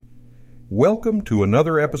Welcome to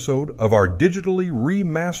another episode of our digitally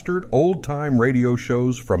remastered old-time radio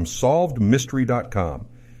shows from SolvedMystery.com.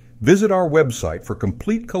 Visit our website for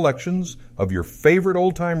complete collections of your favorite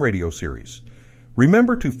old-time radio series.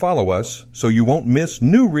 Remember to follow us so you won't miss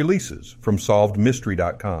new releases from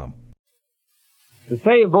SolvedMystery.com. To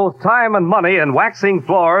save both time and money in waxing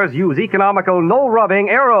floors, use economical no-rubbing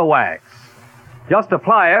Aero Wax. Just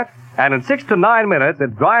apply it, and in 6 to 9 minutes,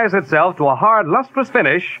 it dries itself to a hard, lustrous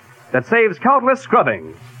finish that saves countless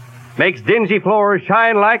scrubbings. Makes dingy floors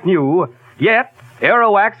shine like new, yet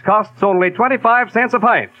Aero Wax costs only 25 cents a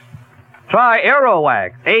pint. Try Aero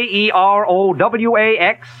Wax,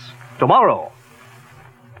 A-E-R-O-W-A-X, tomorrow.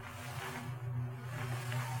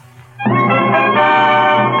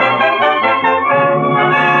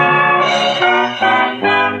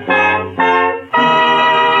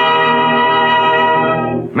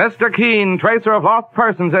 Mr. Keen, Tracer of Lost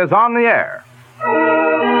Persons, is on the air.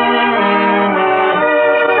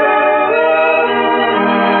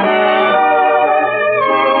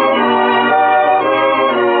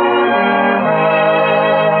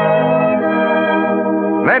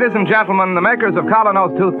 Ladies and gentlemen, the makers of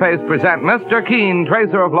Colonos toothpaste present Mr. Keen,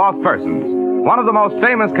 Tracer of Lost Persons, one of the most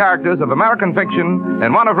famous characters of American fiction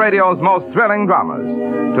and one of radio's most thrilling dramas.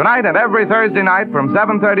 Tonight and every Thursday night from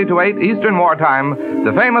 7:30 to 8 Eastern Wartime,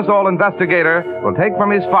 the famous old investigator will take from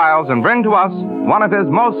his files and bring to us one of his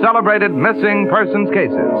most celebrated missing persons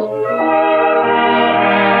cases.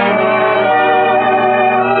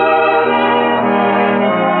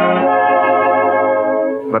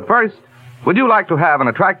 But first, would you like to have an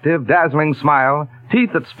attractive, dazzling smile,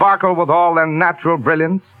 teeth that sparkle with all their natural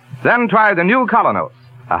brilliance? Then try the new Colonos,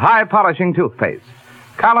 a high-polishing toothpaste.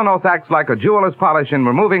 Colonos acts like a jeweler's polish in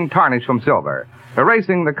removing tarnish from silver,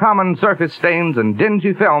 erasing the common surface stains and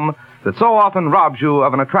dingy film that so often robs you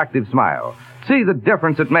of an attractive smile. See the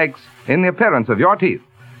difference it makes in the appearance of your teeth.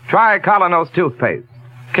 Try Colonos toothpaste.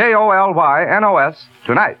 K-O-L-Y-N-O-S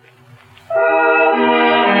tonight.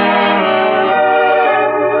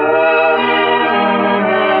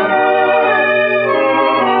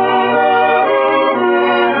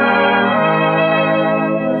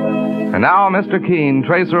 And now, Mr. Keen,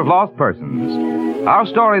 Tracer of Lost Persons. Our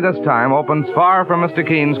story this time opens far from Mr.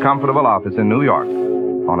 Keen's comfortable office in New York,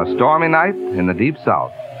 on a stormy night in the Deep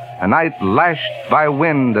South, a night lashed by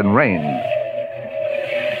wind and rain.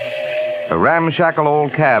 A ramshackle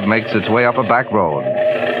old cab makes its way up a back road.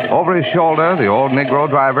 Over his shoulder, the old Negro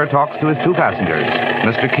driver talks to his two passengers,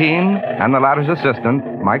 Mr. Keen and the latter's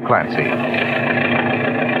assistant, Mike Clancy.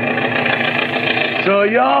 So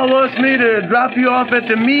y'all wants me to drop you off at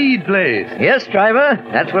the Mead place? Yes, driver.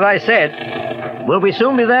 That's what I said. Will we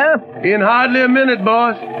soon be there? In hardly a minute,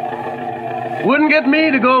 boss. Wouldn't get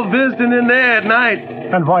me to go visiting in there at night.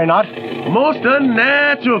 And why not? Most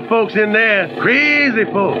unnatural folks in there. Crazy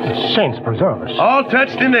folks. The saints preserve us. All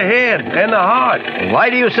touched in the head and the heart.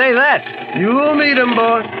 Why do you say that? You'll meet 'em,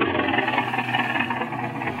 boss.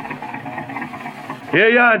 Here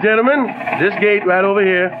you are, gentlemen. This gate right over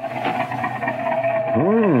here.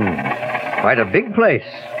 Quite a big place.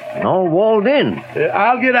 And all walled in.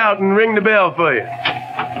 I'll get out and ring the bell for you.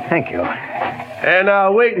 Thank you. And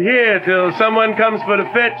I'll wait here till someone comes for to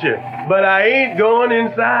fetch you. But I ain't going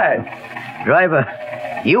inside. Driver,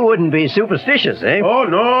 you wouldn't be superstitious, eh? Oh,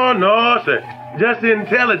 no, sir. Just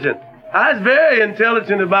intelligent. I was very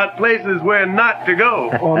intelligent about places where not to go.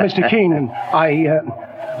 Oh, Mr. Keen,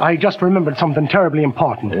 I just remembered something terribly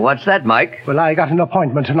important. What's that, Mike? Well, I got an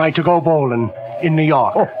appointment tonight to go bowling in New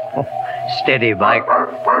York. Oh, steady, Mike.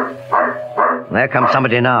 There comes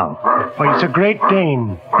somebody now. Oh, it's a Great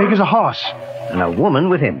Dane, big as a horse. And a woman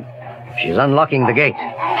with him. She's unlocking the gate.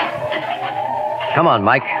 Come on,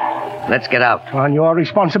 Mike. Let's get out. On your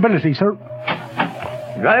responsibility, sir.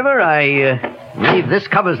 Driver, I believe this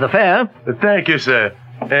covers the fare. Thank you, sir.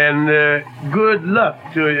 And good luck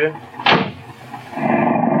to you.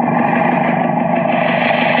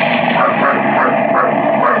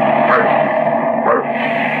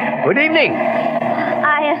 Good evening.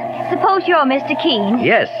 I suppose you're Mr. Keen.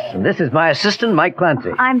 Yes, and this is my assistant, Mike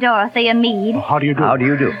Clancy. I'm Dorothea Mead. How do you do? How do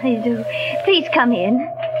you do? How do you do? Please come in.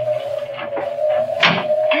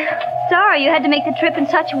 Sorry you had to make the trip in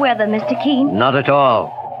such weather, Mr. Keen. Not at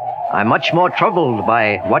all. I'm much more troubled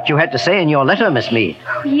by what you had to say in your letter, Miss Mead.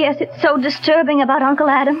 Oh, yes, it's so disturbing about Uncle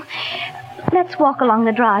Adam. Let's walk along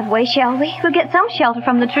the driveway, shall we? We'll get some shelter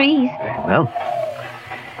from the trees. Well,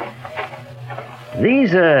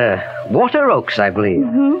 these are water oaks, I believe.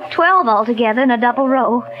 12 altogether in a double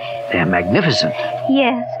row. They're magnificent.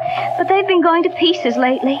 Yes, but they've been going to pieces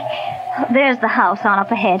lately. There's the house on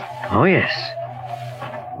up ahead. Oh, yes.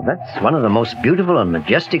 That's one of the most beautiful and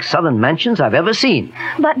majestic southern mansions I've ever seen.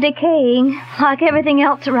 But decaying, like everything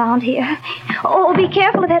else around here. Oh, be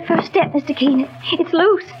careful of that first step, Mr. Keene. It's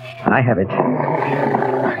loose. I have it.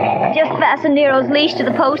 Just fasten Nero's leash to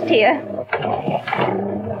the post here.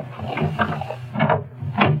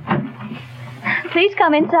 Please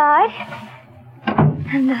come inside.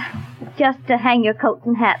 And just hang your coats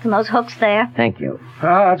and hats on those hooks there. Thank you.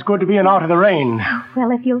 It's good to be out of the rain.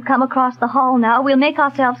 Well, if you'll come across the hall now, we'll make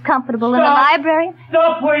ourselves comfortable in the library.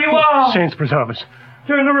 Stop where you are! Saints preserve us.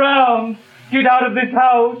 Turn around. Get out of this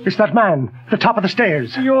house. It's that man, the top of the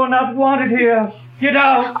stairs. You're not wanted here. Get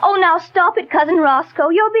out. Oh, now stop it, Cousin Roscoe.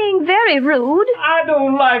 You're being very rude. I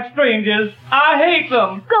don't like strangers. I hate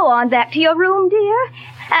them. Go on back to your room, dear,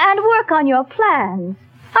 and work on your plans.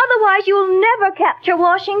 Otherwise, you'll never capture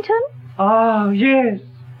Washington. Ah, yes.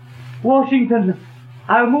 Washington.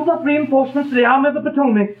 I'll move up reinforcements to the Army of the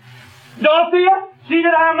Potomac. Dorothea, see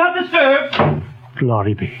that I am not disturbed.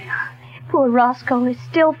 Glory be. Poor Roscoe is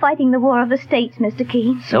still fighting the War of the States, Mr.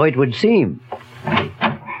 Keene. So it would seem.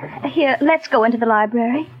 Here, let's go into the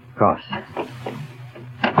library. Of course.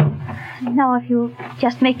 Now, if you'll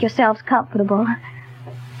just make yourselves comfortable.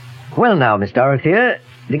 Well now, Miss Dorothea,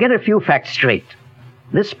 to get a few facts straight.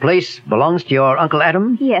 This place belongs to your Uncle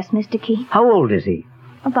Adam? Yes, Mr. Keene. How old is he?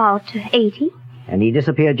 About 80. And he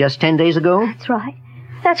disappeared just 10 days ago? That's right.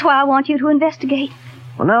 That's why I want you to investigate.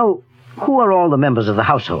 Well, now, who are all the members of the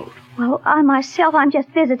household? Well, I'm just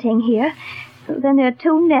visiting here. Then there are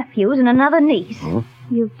 2 nephews and another niece.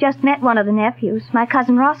 You've just met one of the nephews, my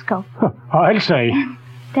cousin Roscoe. I'll say.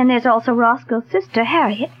 Then there's also Roscoe's sister,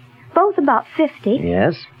 Harriet. Both about 50.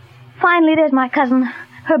 Yes? Finally, there's my cousin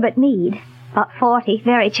Herbert Meade. About 40,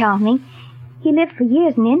 very charming. He lived for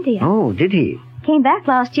years in India. Oh, did he? Came back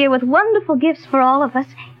last year with wonderful gifts for all of us.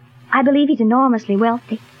 I believe he's enormously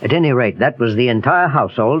wealthy. At any rate, that was the entire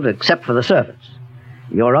household except for the servants.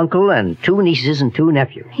 Your uncle and 2 nieces and 2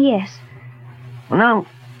 nephews. Yes. Well, now,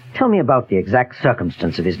 tell me about the exact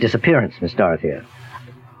circumstance of his disappearance, Miss Dorothea.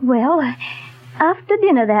 Well, after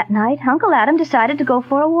dinner that night, Uncle Adam decided to go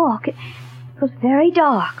for a walk. It was very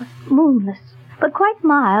dark, moonless, but quite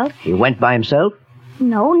mild. He went by himself?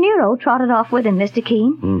 No, Nero trotted off with him, Mr.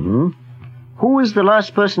 Keene. Mm-hmm. Who was the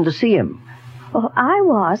last person to see him? Oh, I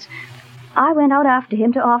was. I went out after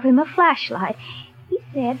him to offer him a flashlight. He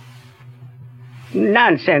said...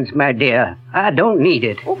 Nonsense, my dear. I don't need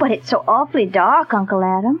it. Oh, but it's so awfully dark, Uncle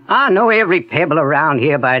Adam. I know every pebble around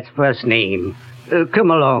here by its first name.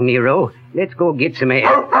 Come along, Nero. Let's go get some air.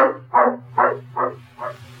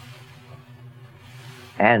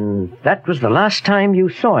 And that was the last time you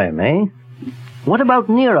saw him, eh? What about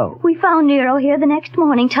Nero? We found Nero here the next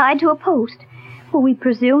morning, tied to a post. Well, we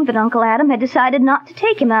presumed that Uncle Adam had decided not to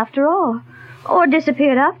take him after all. Or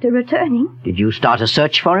disappeared after returning. Did you start a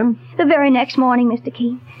search for him? The very next morning, Mr.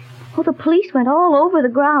 Keene. Well, the police went all over the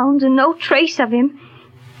grounds and no trace of him.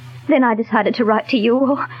 Then I decided to write to you.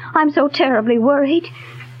 Oh, I'm so terribly worried.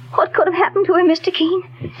 What could have happened to him, Mr. Keene?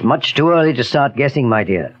 It's much too early to start guessing, my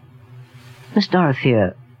dear. Miss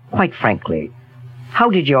Dorothea, quite frankly,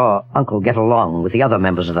 how did your uncle get along with the other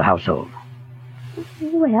members of the household?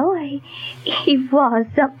 Well, he was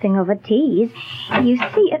something of a tease. You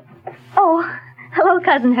see it... Oh, hello,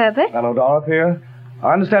 Cousin Herbert. Hello, Dorothea.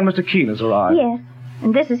 I understand Mr. Keene has arrived. Yes,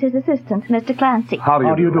 and this is his assistant, Mr. Clancy. How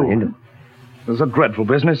do you do? This is a dreadful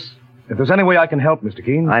business. If there's any way I can help, Mr.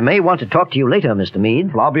 Keene... I may want to talk to you later, Mr.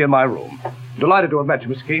 Meade. Well, I'll be in my room. Delighted to have met you,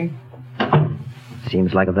 Mr. Keene.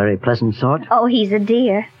 Seems like a very pleasant sort. Oh, he's a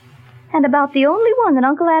dear. And about the only one that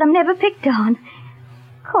Uncle Adam never picked on.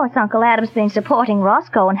 Of course, Uncle Adam's been supporting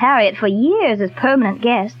Roscoe and Harriet for years as permanent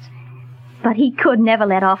guests. But he could never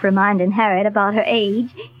let off reminding Harriet about her age.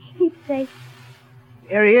 He'd say,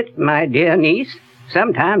 Harriet, my dear niece,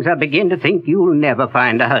 sometimes I begin to think you'll never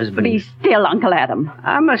find a husband. Be still, Uncle Adam.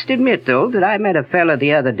 I must admit, though, that I met a fella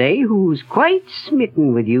the other day who's quite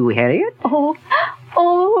smitten with you, Harriet.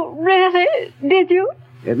 Oh, really? Did you?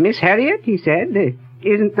 Miss Harriet, he said,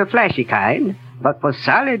 isn't the flashy kind, but for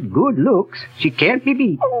solid good looks, she can't be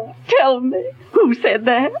beat. Oh, tell me. Who said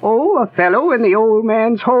that? Oh, a fellow in the old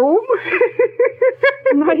man's home.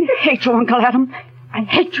 I hate you, Uncle Adam. I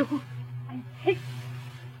hate you.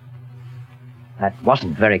 That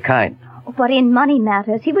wasn't very kind. but in money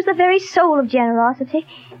matters, he was the very soul of generosity.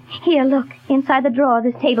 Here, look, inside the drawer of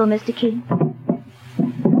this table, Mr. Keene.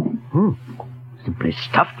 Simply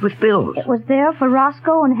stuffed with bills. It was there for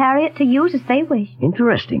Roscoe and Harriet to use as they wished.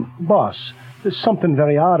 Interesting. Boss, there's something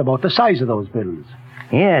very odd about the size of those bills.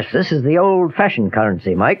 Yes, this is the old-fashioned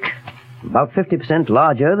currency, Mike. About 50%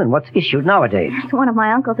 larger than what's issued nowadays. It's one of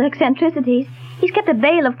my uncle's eccentricities. He's kept a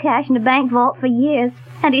bale of cash in a bank vault for years.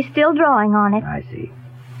 and he's still drawing on it. I see.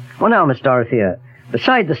 Well, now, Miss Dorothea,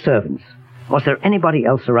 beside the servants, was there anybody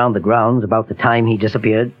else around the grounds about the time he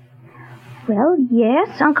disappeared? Well,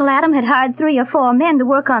 yes. Uncle Adam had hired 3 or 4 men to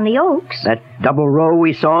work on the oaks. That double row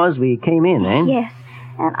we saw as we came in, eh? Yes.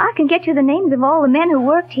 And I can get you the names of all the men who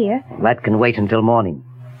worked here. That can wait until morning.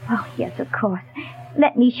 Oh, yes, of course.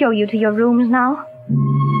 Let me show you to your rooms now.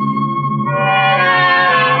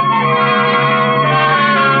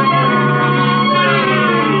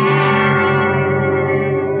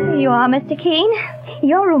 Here you are, Mr. Keene.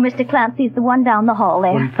 Your room, Mr. Clancy, is the one down the hall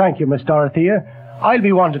there. Well, thank you, Miss Dorothea. I'll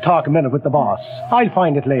be one to talk a minute with the boss. I'll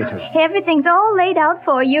find it later. Everything's all laid out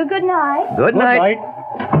for you. Good night. Good night.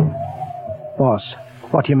 Boss,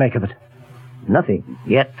 what do you make of it? Nothing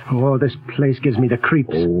yet. Oh, this place gives me the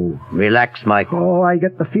creeps. Oh, relax, Mike. Oh, I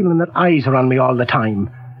get the feeling that eyes are on me all the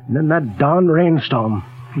time. And then that darn rainstorm.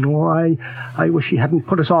 Oh, I wish he hadn't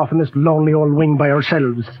put us off in this lonely old wing by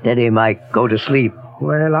ourselves. Steady, Mike. Go to sleep.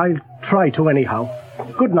 Well, I'll try to anyhow.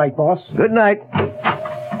 Good night, boss. Good night.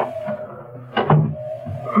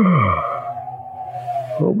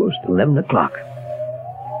 Almost 11 o'clock.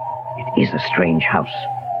 It is a strange house.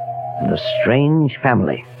 And a strange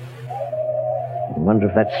family. I wonder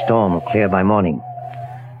if that storm will clear by morning.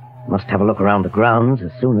 Must have a look around the grounds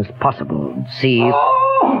as soon as possible and see...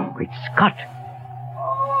 Oh! Great Scott!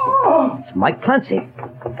 It's Mike Clancy.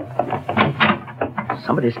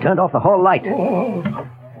 Somebody's turned off the hall light.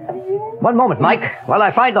 One moment, Mike, while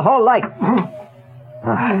I find the hall light.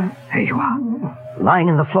 There you are. Lying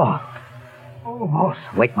in the floor. Oh,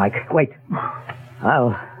 wait, Mike, wait.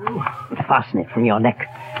 I'll fasten it from your neck.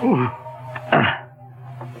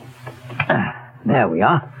 There we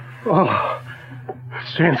are. Oh,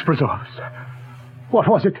 saints preserves. What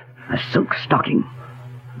was it? A silk stocking.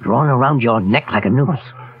 Drawn around your neck like a noose.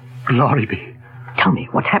 Glory be. Tell me,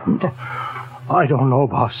 what happened? I don't know,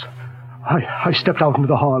 boss. I stepped out into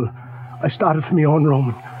the hall. I started for my own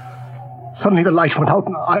room. Suddenly the light went out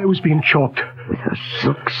and I was being choked. With a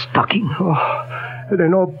silk stocking? Oh, there's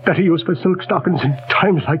no better use for silk stockings in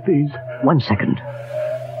times like these. 1 second.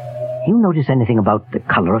 You notice anything about the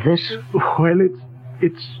color of this? Well,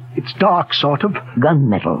 it's dark, sort of.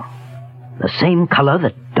 Gunmetal. The same color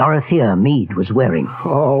that Dorothea Meade was wearing.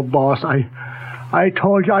 Oh, boss, I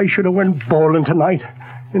told you I should have went bowling tonight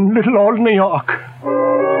in little old New York.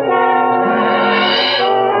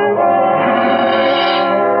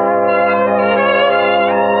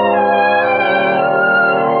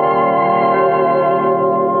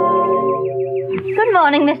 Good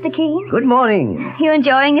morning, Mr. Keene. Good morning. You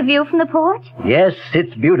enjoying the view from the porch? Yes,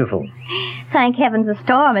 it's beautiful. Thank heavens the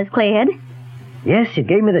storm has cleared. Yes, it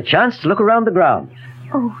gave me the chance to look around the grounds.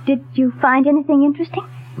 Oh, did you find anything interesting?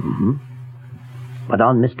 Mm-hmm. But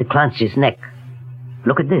on Mr. Clancy's neck,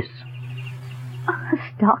 look at this. A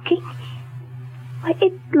stocking? Why,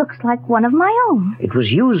 it looks like one of my own. It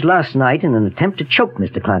was used last night in an attempt to choke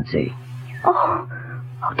Mr. Clancy. Oh,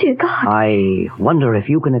 dear God. I wonder if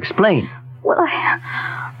you can explain. Well,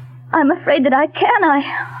 I'm afraid that I can.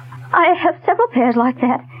 I have several pairs like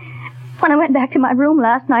that. When I went back to my room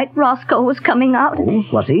last night, Roscoe was coming out. Oh,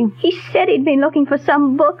 was he? He said he'd been looking for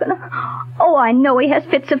some book. And, I know he has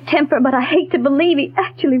fits of temper, but I hate to believe he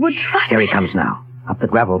actually would try. Here he comes now, up the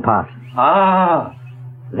gravel path. Ah,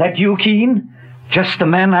 that you, Keene? Just the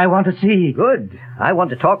man I want to see. Good. I want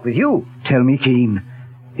to talk with you. Tell me, Keene,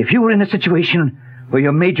 if you were in a situation where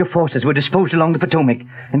your major forces were disposed along the Potomac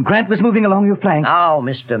and Grant was moving along your flank... Now,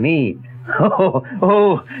 Mr. Meade.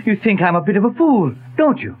 Oh, you think I'm a bit of a fool,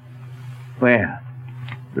 don't you? Well,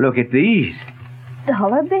 look at these.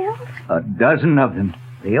 $1 bills? A dozen of them.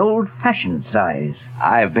 The old-fashioned size.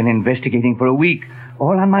 I've been investigating for a week,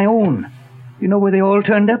 all on my own. You know where they all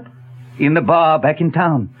turned up? In the bar back in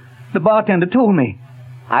town. The bartender told me.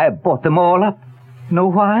 I bought them all up. Know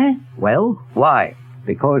why? Well, why?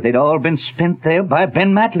 Because they'd all been spent there by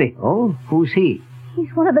Ben Matley. Oh, who's he? He's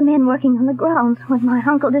one of the men working on the grounds when my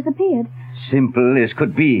uncle disappeared. Simple as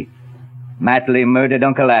could be. Matley murdered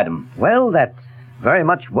Uncle Adam. Well, that's very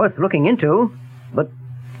much worth looking into. But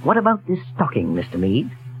what about this stocking, Mr. Meade?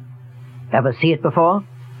 Ever see it before?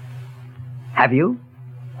 Have you?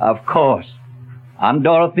 Of course. On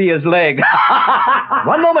Dorothea's leg.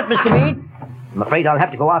 One moment, Mr. Meade. I'm afraid I'll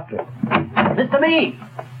have to go after it. Mr. Meade!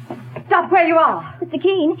 Stop where you are. Mr.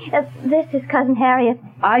 Keene, this is Cousin Harriet.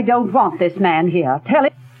 I don't want this man here. Tell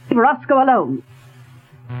him to leave Roscoe alone.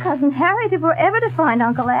 Cousin Harriet, if we're ever to find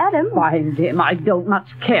Uncle Adam... Find him. I don't much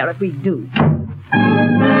care if we do.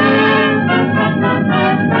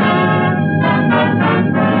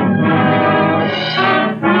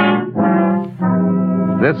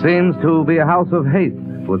 This seems to be a house of hate,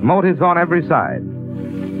 with motives on every side.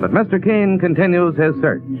 But Mr. Keene continues his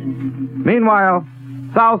search. Meanwhile,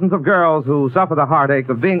 thousands of girls who suffer the heartache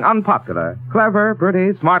of being unpopular, clever,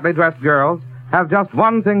 pretty, smartly dressed girls, have just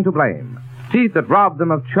one thing to blame: teeth that rob them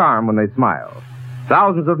of charm when they smile.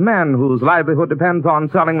 Thousands of men whose livelihood depends on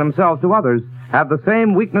selling themselves to others have the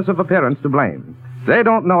same weakness of appearance to blame. They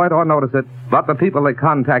don't know it or notice it, but the people they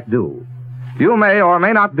contact do. You may or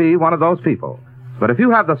may not be one of those people, but if you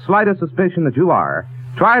have the slightest suspicion that you are,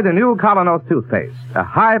 try the new Colonos toothpaste, a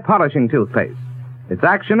high-polishing toothpaste. Its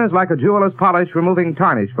action is like a jeweler's polish removing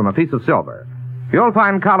tarnish from a piece of silver. You'll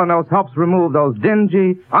find Colonos helps remove those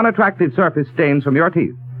dingy, unattractive surface stains from your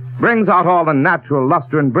teeth, brings out all the natural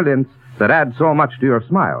luster and brilliance that add so much to your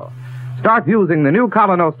smile. Start using the new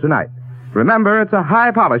Colonos tonight. Remember, it's a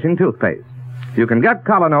high-polishing toothpaste. You can get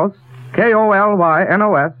Colonos,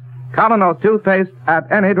 K-O-L-Y-N-O-S, Colonos toothpaste at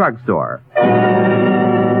any drugstore.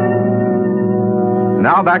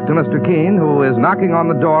 Now back to Mr. Keene, who is knocking on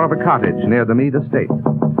the door of a cottage near the Meade estate.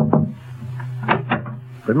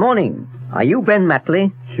 Good morning. Are you Ben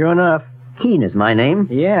Matley? Sure enough. Keene is my name.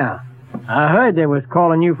 Yeah. I heard they was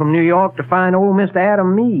calling you from New York to find old Mr.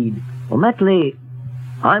 Adam Meade. Well, Matley,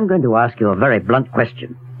 I'm going to ask you a very blunt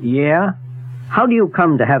question. Yeah? How do you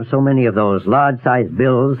come to have so many of those large-sized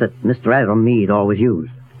bills that Mr. Adam Meade always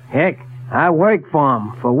used? Heck, I worked for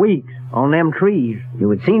him for weeks on them trees. You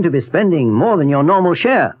would seem to be spending more than your normal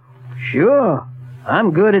share. Sure.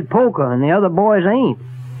 I'm good at poker, and the other boys ain't.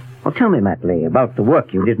 Well, tell me, Matley, about the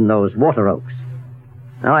work you did in those water oaks.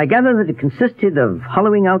 Now, I gather that it consisted of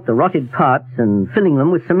hollowing out the rotted parts and filling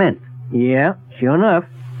them with cement. Yeah, sure enough.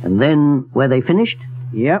 And then, were they finished?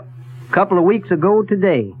 Yep. Couple of weeks ago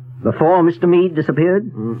today. Before Mr. Meade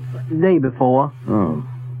disappeared? The day before. Oh.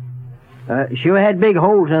 Sure had big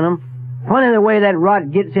holes in them. Funny the way that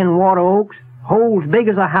rot gets in water oaks. Holes big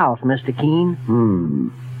as a house, Mr.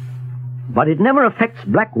 Keene. But it never affects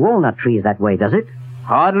black walnut trees that way, does it?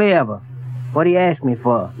 Hardly ever. What do you ask me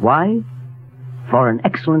for? Why? For an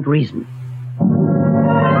excellent reason.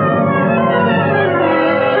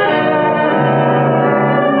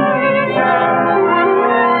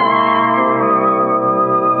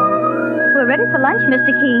 We're ready for lunch,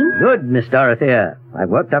 Mr. Keene. Good, Miss Dorothea. I've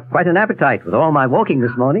worked up quite an appetite with all my walking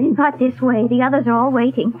this morning. Right this way. The others are all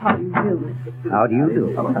waiting. How do you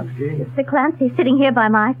do? Mr. Clancy's sitting here by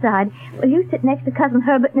my side. Will you sit next to Cousin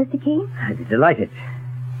Herbert, Mr. Keene? I'd be delighted.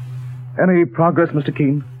 Any progress, Mr.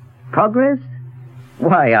 Keene? Progress?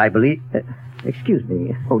 Why, I believe... excuse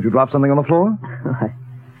me. Oh, did you drop something on the floor? I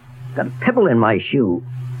got a pebble in my shoe.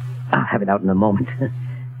 I'll have it out in a moment.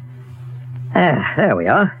 There we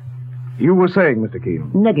are. You were saying, Mr.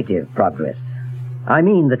 Keene. Negative progress. I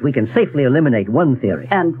mean that we can safely eliminate one theory.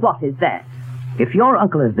 And what is that? If your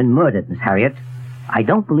uncle has been murdered, Miss Harriet, I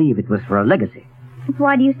don't believe it was for a legacy.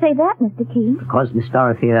 Why do you say that, Mr. Keene? Because, Miss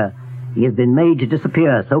Dorothea, he has been made to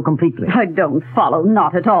disappear so completely. I don't follow,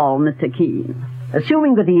 not at all, Mr. Keene.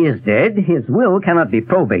 Assuming that he is dead, his will cannot be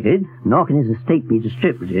probated, nor can his estate be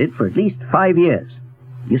distributed for at least 5 years.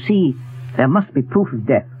 You see, there must be proof of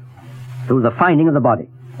death through the finding of the body,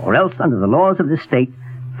 or else, under the laws of this state,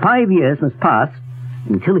 5 years must pass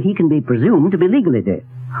until he can be presumed to be legally dead.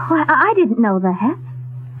 Why, I didn't know that.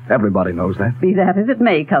 Everybody knows that. Be that as it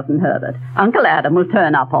may, Cousin Herbert, Uncle Adam will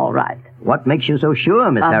turn up all right. What makes you so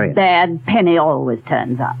sure, Miss Harriet? A bad penny always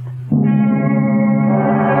turns up.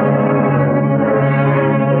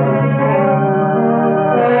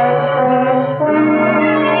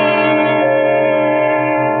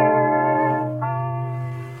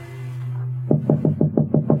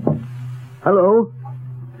 Hello?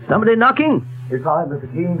 Somebody knocking? It's I,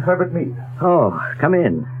 Mr. Keene, Herbert Meade. Oh, come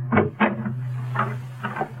in.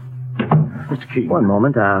 Mr. Keene. One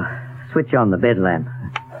moment, I'll switch on the bed lamp.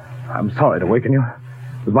 I'm sorry to waken you.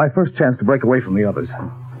 It was my first chance to break away from the others.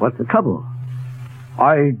 What's the trouble?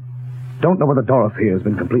 I don't know whether Dorothea has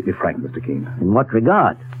been completely frank, Mr. Keene. In what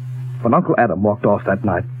regard? When Uncle Adam walked off that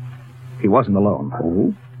night, he wasn't alone.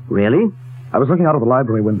 Oh, really? I was looking out of the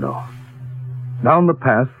library window. Down the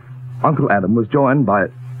path, Uncle Adam was joined by...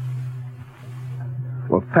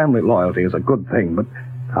 Well, family loyalty is a good thing, but...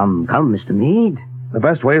 Come, Mr. Meade. The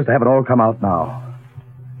best way is to have it all come out now.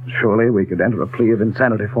 Surely we could enter a plea of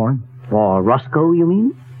insanity for him. For Roscoe, you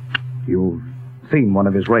mean? You've seen one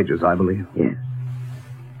of his rages, I believe. Yes.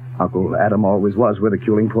 Uncle Adam always was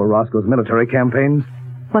ridiculing poor Roscoe's military campaigns.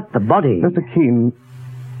 But the body... Mr. Keene,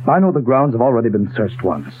 I know the grounds have already been searched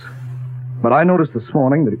once. But I noticed this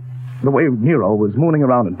morning that the way Nero was mooning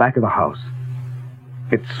around in back of the house.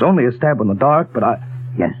 It's only a stab in the dark, but I...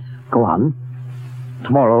 Yes, go on.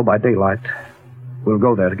 Tomorrow, by daylight, we'll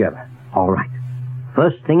go there together. All right.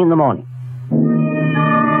 First thing in the morning.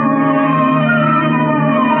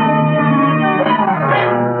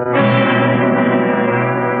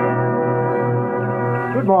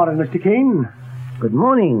 Good morning, Mr. Keene. Good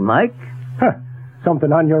morning, Mike.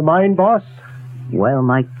 Something on your mind, boss? Well,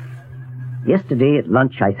 Mike, yesterday at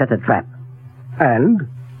lunch I set a trap. And?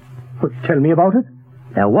 Well, tell me about it.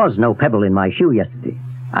 There was no pebble in my shoe yesterday.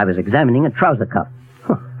 I was examining a trouser cuff.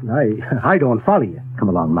 I don't follow you. Come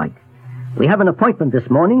along, Mike. We have an appointment this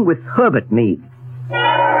morning with Herbert Meade.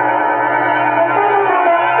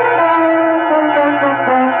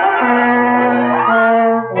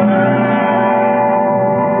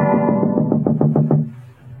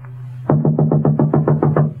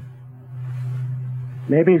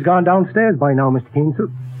 Maybe he's gone downstairs by now, Mr. Keene.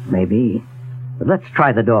 Maybe. But let's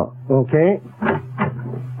try the door. Okay.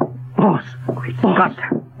 Boss. Great Scott.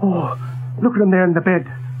 Oh, look at him there in the bed.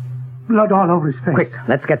 Blood all over his face. Quick,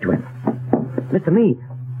 let's get to him. Mr. Meade.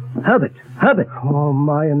 Herbert. Herbert. Oh,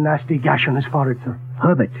 my, a nasty gash on his forehead, sir.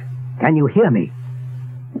 Herbert, can you hear me?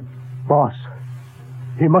 Boss,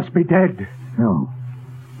 he must be dead. No.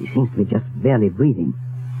 He seems to be just barely breathing.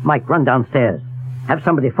 Mike, run downstairs. Have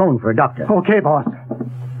somebody phone for a doctor. Okay, boss.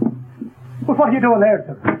 Well, what are you doing there,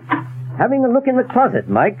 sir? Having a look in the closet,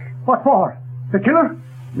 Mike. What for? The killer?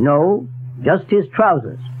 No, just his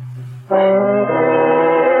trousers.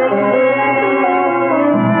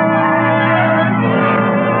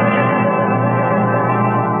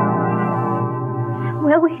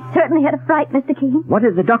 Well, we certainly had a fright, Mr. Keene. What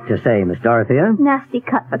did the doctor say, Miss Dorothea? Nasty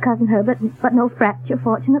cut for Cousin Herbert, but no fracture,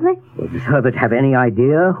 fortunately. Well, does Herbert have any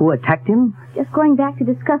idea who attacked him? Just going back to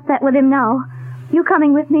discuss that with him now. You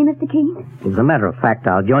coming with me, Mr. Keene? As a matter of fact,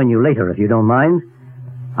 I'll join you later if you don't mind.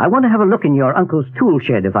 I want to have a look in your uncle's tool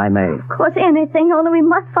shed, if I may. Of course, anything, only we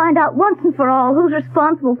must find out once and for all who's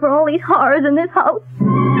responsible for all these horrors in this house.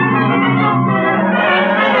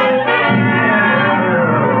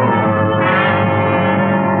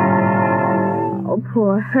 Oh,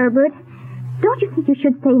 poor Herbert. Don't you think you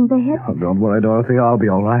should stay in bed? Oh, don't worry, Dorothy. I'll be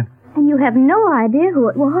all right. And you have no idea who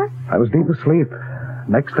it was? I was deep asleep.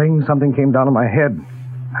 Next thing, something came down on my head.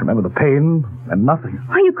 I remember the pain and nothing.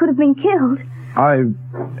 Why, you could have been killed. I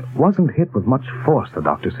wasn't hit with much force, the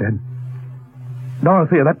doctor said.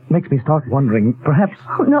 Dorothea, that makes me start wondering, perhaps...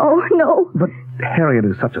 Oh, no. But Harriet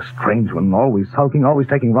is such a strange one, always sulking, always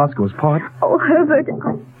taking Roscoe's part. Oh, Herbert.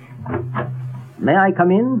 May I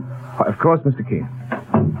come in? Why, of course, Mr. Keene.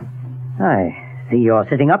 I see you're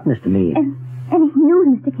sitting up, Mr. Meade. Any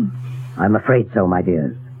news, Mr. Keene? I'm afraid so, my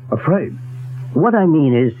dears. Afraid? What I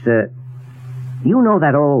mean is, you know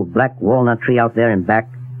that old black walnut tree out there in back?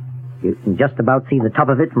 You can just about see the top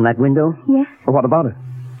of it from that window? Yes. Well, what about it?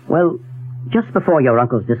 Well, just before your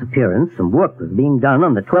uncle's disappearance, some work was being done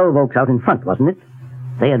on the 12 oaks out in front, wasn't it?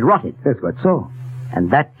 They had rotted. Yes, that's so. And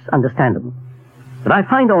that's understandable. But I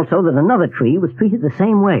find also that another tree was treated the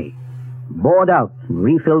same way. Bored out and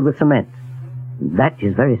refilled with cement. That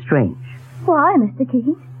is very strange. Why, Mr.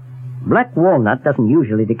 Keene? Black walnut doesn't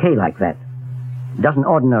usually decay like that. It doesn't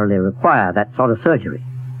ordinarily require that sort of surgery.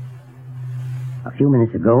 A few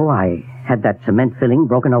minutes ago, I had that cement filling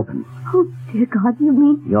broken open. Oh, dear God, you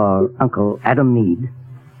mean... Your Uncle Adam Meade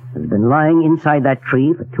has been lying inside that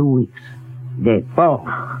tree for 2 weeks. Dead. Oh.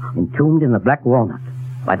 Entombed in the black walnut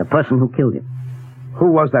by the person who killed him. Who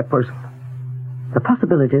was that person? The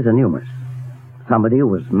possibilities are numerous. Somebody who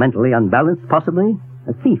was mentally unbalanced, possibly.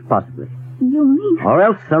 A thief, possibly. You mean... Or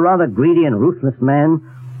else a rather greedy and ruthless man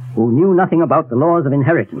who knew nothing about the laws of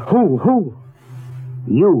inheritance. Who?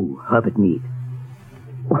 You, Herbert Meade.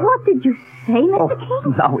 What did you say, Mr.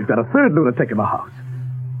 Keene? Now we've got a third lunatic in the house.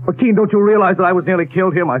 But, Keene, don't you realize that I was nearly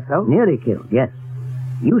killed here myself? Nearly killed, yes.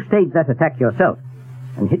 You staged that attack yourself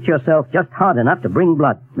and hit yourself just hard enough to bring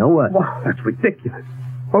blood. No worse. Well, that's ridiculous.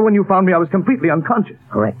 Well, when you found me, I was completely unconscious.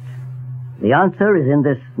 Correct. The answer is in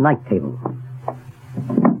this night table.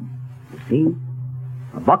 You see?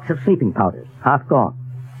 A box of sleeping powders, half gone.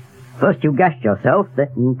 First you gashed yourself,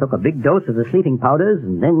 then took a big dose of the sleeping powders,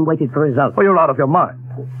 and then waited for results. Well, you're out of your mind.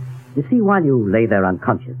 You see, while you lay there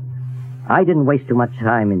unconscious, I didn't waste too much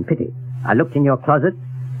time in pity. I looked in your closet,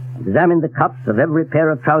 examined the cuffs of every pair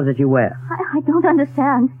of trousers you wear. I don't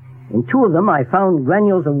understand. In 2 of them, I found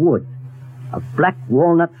granules of wood, of black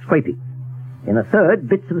walnut scraping. In a third,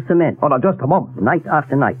 bits of cement. Oh, now, just a moment. Night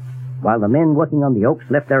after night, while the men working on the oaks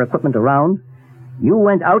left their equipment around, you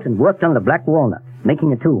went out and worked on the black walnut,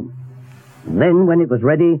 making a tomb. And then, when it was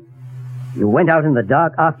ready, you went out in the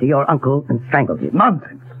dark after your uncle and strangled him.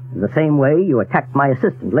 Nonsense. In the same way, you attacked my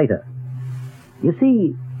assistant later. You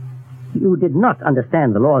see, you did not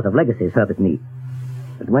understand the laws of legacies, Herbert Meade.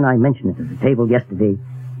 But when I mentioned it at the table yesterday,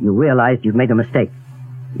 you realized you'd made a mistake.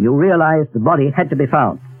 You realized the body had to be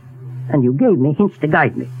found. And you gave me hints to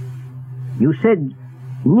guide me. You said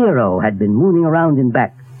Nero had been mooning around in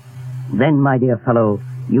back. Then, my dear fellow,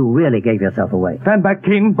 You really gave yourself away. Stand back,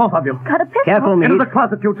 Keen, both of you. Got a pistol. Careful, Meade. Into the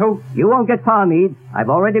closet, you two. You won't get far, Meade. I've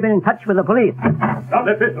already been in touch with the police. Drop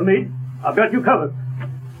that pistol, Meade. I've got you covered.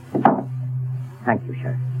 Thank you,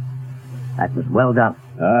 Sheriff. That was well done.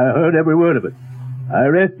 I heard every word of it. I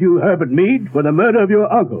arrest you, Herbert Meade, for the murder of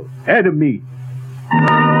your uncle, Adam Meade.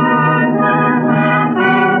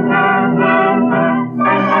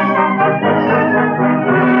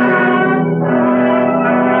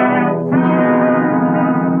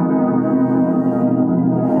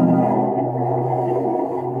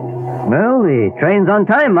 Well, the train's on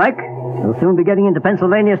time, Mike. We'll soon be getting into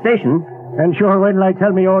Pennsylvania Station. And sure, wait till I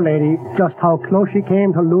tell me old lady just how close she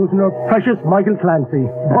came to losing her precious Michael Clancy.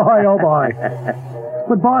 Boy, oh boy.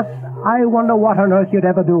 But, boss, I wonder what on earth you'd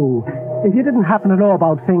ever do if you didn't happen to know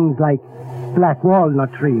about things like black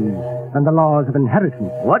walnut trees and the laws of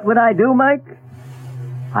inheritance. What would I do, Mike?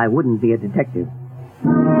 I wouldn't be a detective.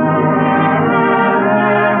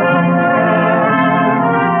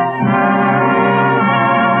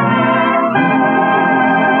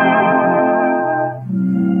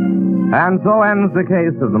 And so ends the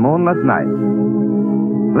case of the Moonless Night.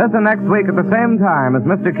 Listen next week at the same time as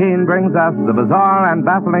Mr. Keene brings us the bizarre and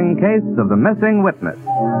baffling case of the missing witness.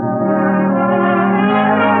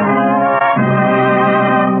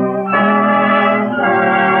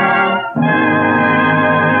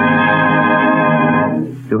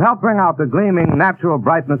 To help bring out the gleaming, natural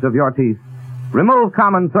brightness of your teeth, remove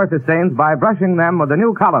common surface stains by brushing them with the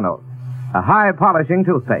new Colonos, a high-polishing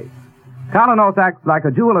toothpaste. Colonos acts like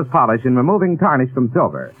a jeweler's polish in removing tarnish from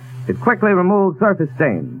silver. It quickly removes surface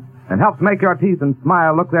stains and helps make your teeth and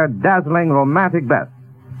smile look their dazzling, romantic best.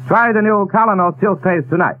 Try the new Colonos toothpaste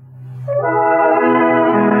tonight.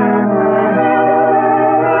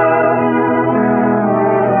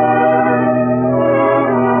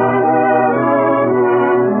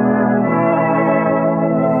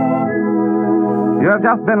 You have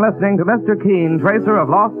just been listening to Mr. Keene, Tracer of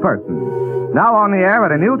Lost Persons. Now on the air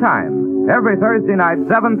at a new time. Every Thursday night,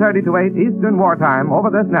 7:30 to 8 Eastern Wartime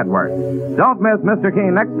over this network. Don't miss Mr.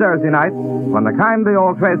 Keene next Thursday night when the kindly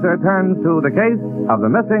old tracer turns to the case of the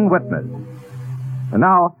missing witness. And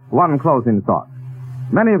now, one closing thought.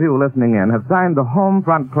 Many of you listening in have signed the Home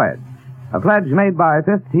Front Pledge, a pledge made by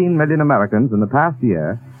 15 million Americans in the past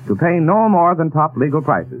year to pay no more than top legal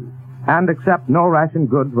prices and accept no ration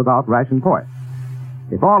goods without ration points.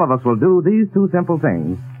 If all of us will do these two simple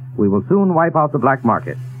things, we will soon wipe out the black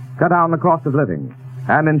market, cut down the cost of living,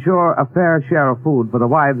 and ensure a fair share of food for the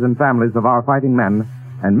wives and families of our fighting men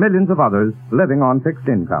and millions of others living on fixed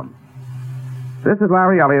income. This is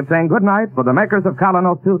Larry Elliott saying good night for the makers of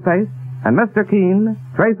Colonos toothpaste and Mr. Keene,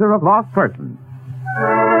 Tracer of Lost Persons.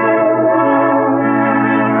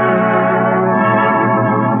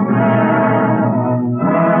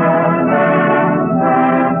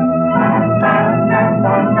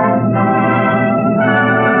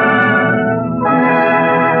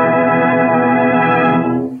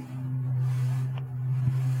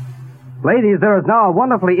 Ladies, there is now a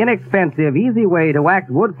wonderfully inexpensive, easy way to wax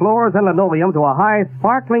wood floors and linoleum to a high,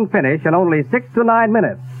 sparkling finish in only 6 to 9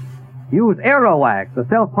 minutes. Use Aero Wax, the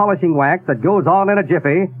self-polishing wax that goes on in a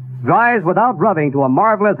jiffy, dries without rubbing to a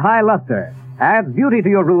marvelous high luster, adds beauty to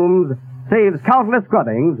your rooms, saves countless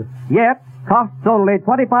scrubbings, yet costs only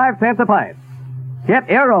 25 cents a pint. Get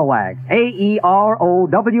Aero Wax,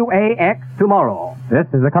 AEROWAX, tomorrow. This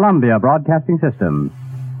is the Columbia Broadcasting System.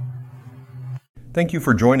 Thank you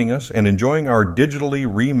for joining us and enjoying our digitally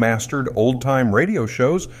remastered old-time radio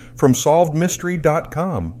shows from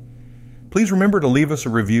SolvedMystery.com. Please remember to leave us a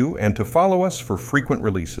review and to follow us for frequent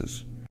releases.